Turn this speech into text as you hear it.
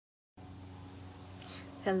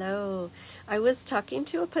Hello. I was talking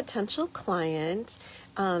to a potential client.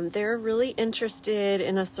 They're really interested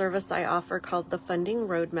in a service I offer called the Funding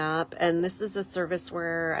Roadmap. And this is a service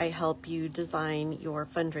where I help you design your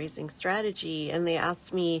fundraising strategy. And they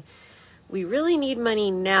asked me, we really need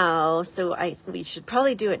money now, so we should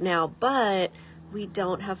probably do it now, but we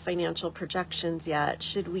don't have financial projections yet.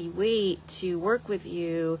 Should we wait to work with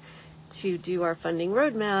you to do our funding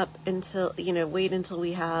roadmap wait until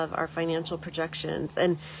we have our financial projections?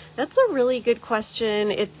 And that's a really good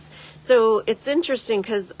question. It's interesting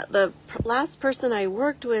because the last person I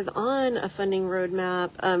worked with on a funding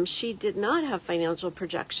roadmap, she did not have financial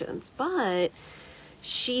projections, but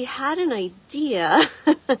she had an idea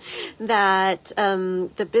that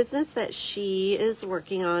the business that she is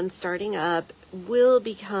working on starting up will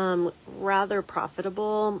become rather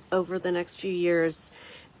profitable over the next few years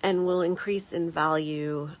and will increase in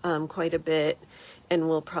value quite a bit,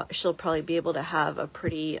 and she'll probably be able to have a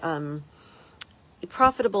pretty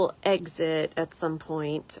profitable exit at some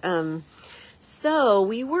point. So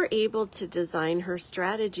we were able to design her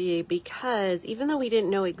strategy because even though we didn't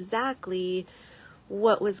know exactly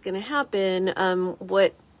what was going to happen,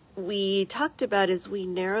 what we talked about is we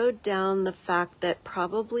narrowed down the fact that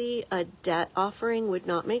probably a debt offering would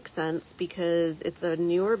not make sense because it's a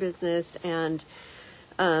newer business and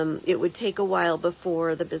it would take a while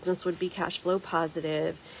before the business would be cash flow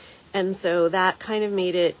positive. And so that kind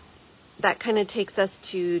of takes us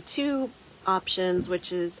to two options,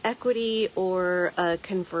 which is equity or a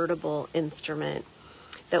convertible instrument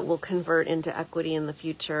that will convert into equity in the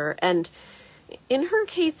future. And in her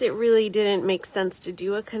case, it really didn't make sense to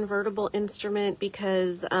do a convertible instrument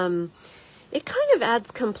because it kind of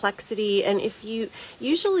adds complexity. And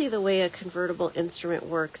usually the way a convertible instrument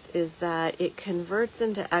works is that it converts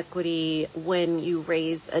into equity when you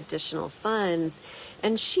raise additional funds.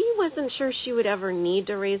 And she wasn't sure she would ever need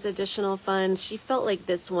to raise additional funds. She felt like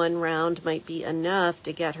this one round might be enough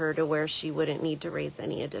to get her to where she wouldn't need to raise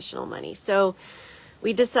any additional money. So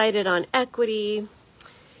we decided on equity.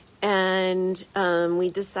 And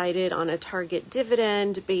we decided on a target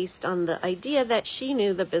dividend based on the idea that she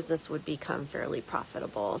knew the business would become fairly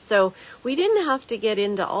profitable. So we didn't have to get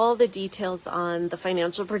into all the details on the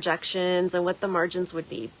financial projections and what the margins would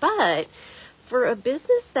be. But for a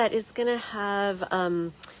business that is going to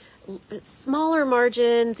have smaller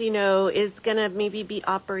margins, is going to maybe be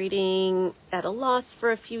operating at a loss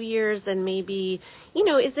for a few years and maybe,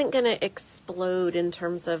 isn't going to explode in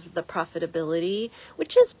terms of the profitability,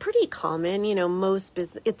 which is pretty common. Most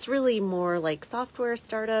business, it's really more like software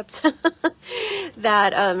startups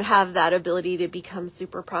that have that ability to become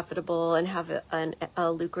super profitable and have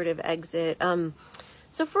a lucrative exit.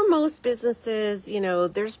 So for most businesses,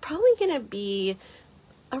 there's probably going to be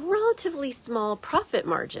a relatively small profit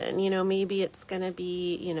margin. Maybe it's going to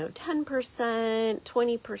be, 10%,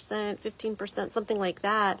 20%, 15%, something like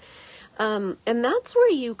that. And that's where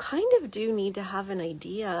you kind of do need to have an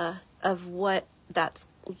idea of what that's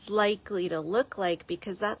likely to look like,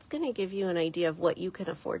 because that's going to give you an idea of what you can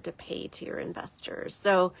afford to pay to your investors.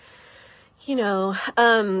 So,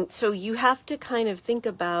 so you have to kind of think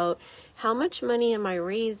about how much money am I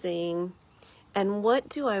raising and what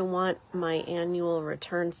do I want my annual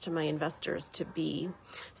returns to my investors to be?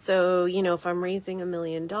 So, if I'm raising $1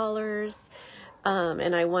 million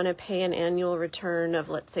and I want to pay an annual return of,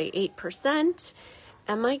 let's say, 8%,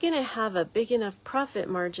 am I going to have a big enough profit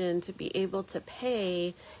margin to be able to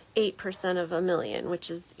pay 8% of $1 million, which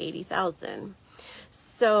is $80,000?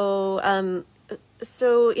 So,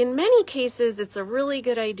 so in many cases, it's a really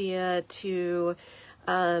good idea to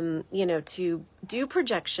to do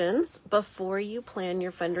projections before you plan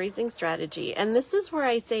your fundraising strategy. And this is where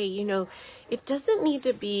I say, it doesn't need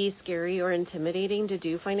to be scary or intimidating to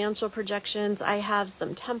do financial projections. I have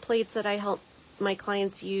some templates that I help my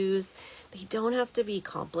clients use. They don't have to be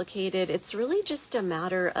complicated. It's really just a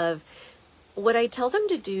matter of what I tell them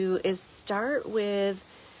to do is start with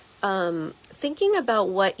thinking about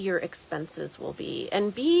what your expenses will be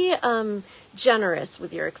and be generous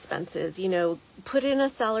with your expenses. Put in a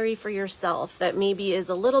salary for yourself that maybe is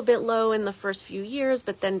a little bit low in the first few years,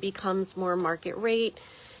 but then becomes more market rate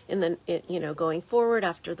going forward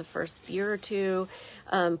after the first year or two.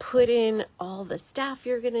 Put in all the staff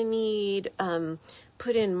you're going to need,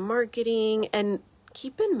 put in marketing, and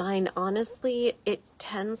keep in mind, honestly, it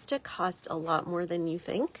tends to cost a lot more than you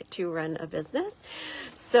think to run a business.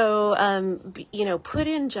 So, put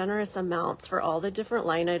in generous amounts for all the different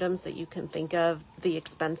line items that you can think of, the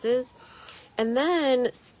expenses, and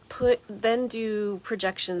then do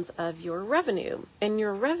projections of your revenue. And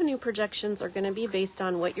your revenue projections are going to be based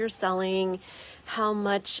on what you're selling, how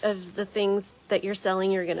much of the things that you're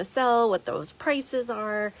selling you're going to sell, what those prices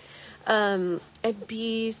are, and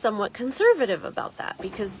be somewhat conservative about that,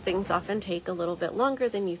 because things often take a little bit longer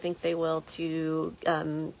than you think they will to,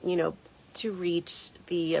 to reach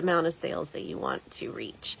the amount of sales that you want to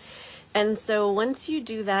reach. And so once you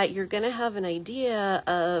do that, you're going to have an idea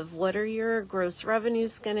of what are your gross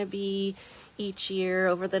revenues going to be each year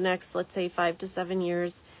over the next, let's say, 5 to 7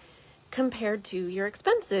 years compared to your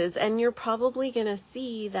expenses. And you're probably going to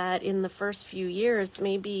see that in the first few years,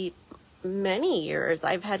 maybe many years.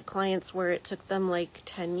 I've had clients where it took them like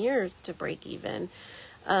 10 years to break even.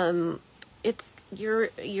 It's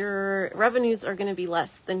your revenues are going to be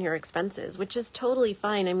less than your expenses, which is totally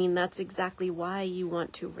fine. I mean, that's exactly why you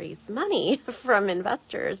want to raise money from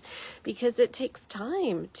investors, because it takes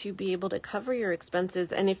time to be able to cover your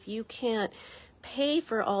expenses. And if you can't pay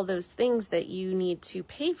for all those things that you need to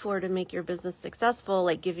pay for to make your business successful,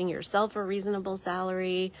 like giving yourself a reasonable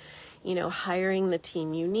salary, hiring the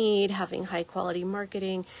team you need, having high quality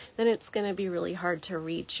marketing, then it's going to be really hard to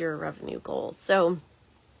reach your revenue goals. So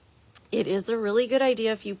it is a really good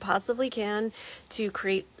idea, if you possibly can, to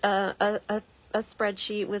create a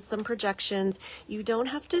spreadsheet with some projections. You don't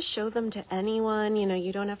have to show them to anyone.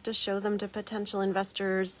 You don't have to show them to potential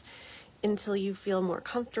investors until you feel more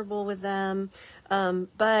comfortable with them.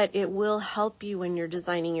 But it will help you when you're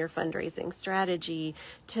designing your fundraising strategy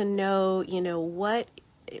to know,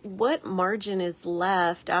 what margin is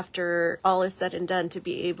left after all is said and done to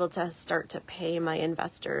be able to start to pay my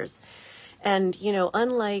investors. And,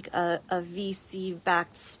 unlike a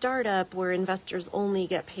VC-backed startup where investors only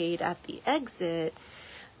get paid at the exit,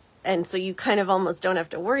 and so you kind of almost don't have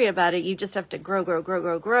to worry about it. You just have to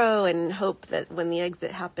grow, and hope that when the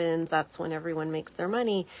exit happens, that's when everyone makes their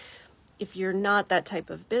money. If you're not that type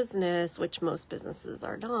of business, which most businesses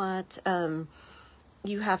are not,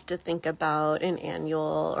 you have to think about an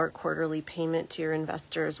annual or quarterly payment to your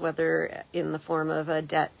investors, whether in the form of a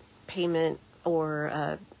debt payment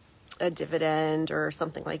or a dividend or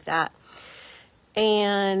something like that.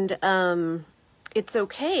 And it's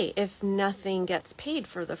okay if nothing gets paid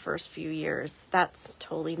for the first few years. That's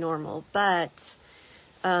totally normal. But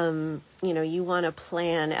you want to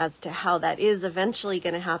plan as to how that is eventually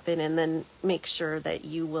going to happen, and then make sure that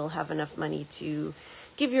you will have enough money to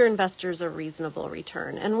give your investors a reasonable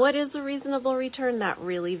return. And what is a reasonable return? That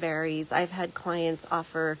really varies. I've had clients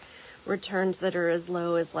offer returns that are as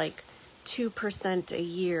low as like 2% a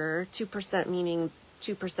year, 2% meaning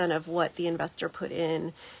 2% of what the investor put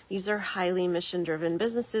in. These are highly mission-driven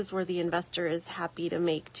businesses where the investor is happy to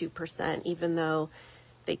make 2%, even though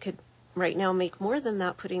they could right now make more than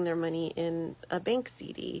that putting their money in a bank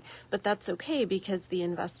CD. But that's okay, because the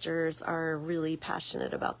investors are really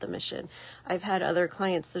passionate about the mission. I've had other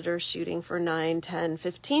clients that are shooting for 9, 10,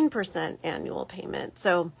 15% annual payment.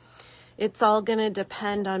 So it's all going to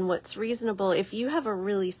depend on what's reasonable. If you have a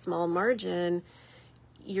really small margin,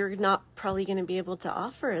 you're not probably going to be able to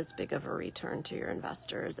offer as big of a return to your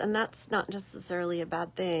investors. And that's not necessarily a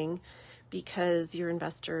bad thing, because your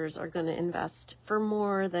investors are going to invest for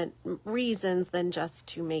more reasons than just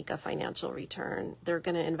to make a financial return. They're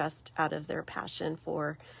going to invest out of their passion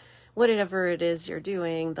for whatever it is you're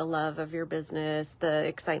doing, the love of your business, the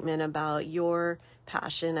excitement about your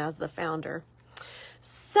passion as the founder.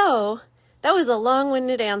 So that was a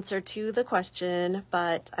long-winded answer to the question,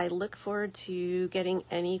 but I look forward to getting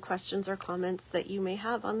any questions or comments that you may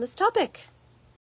have on this topic.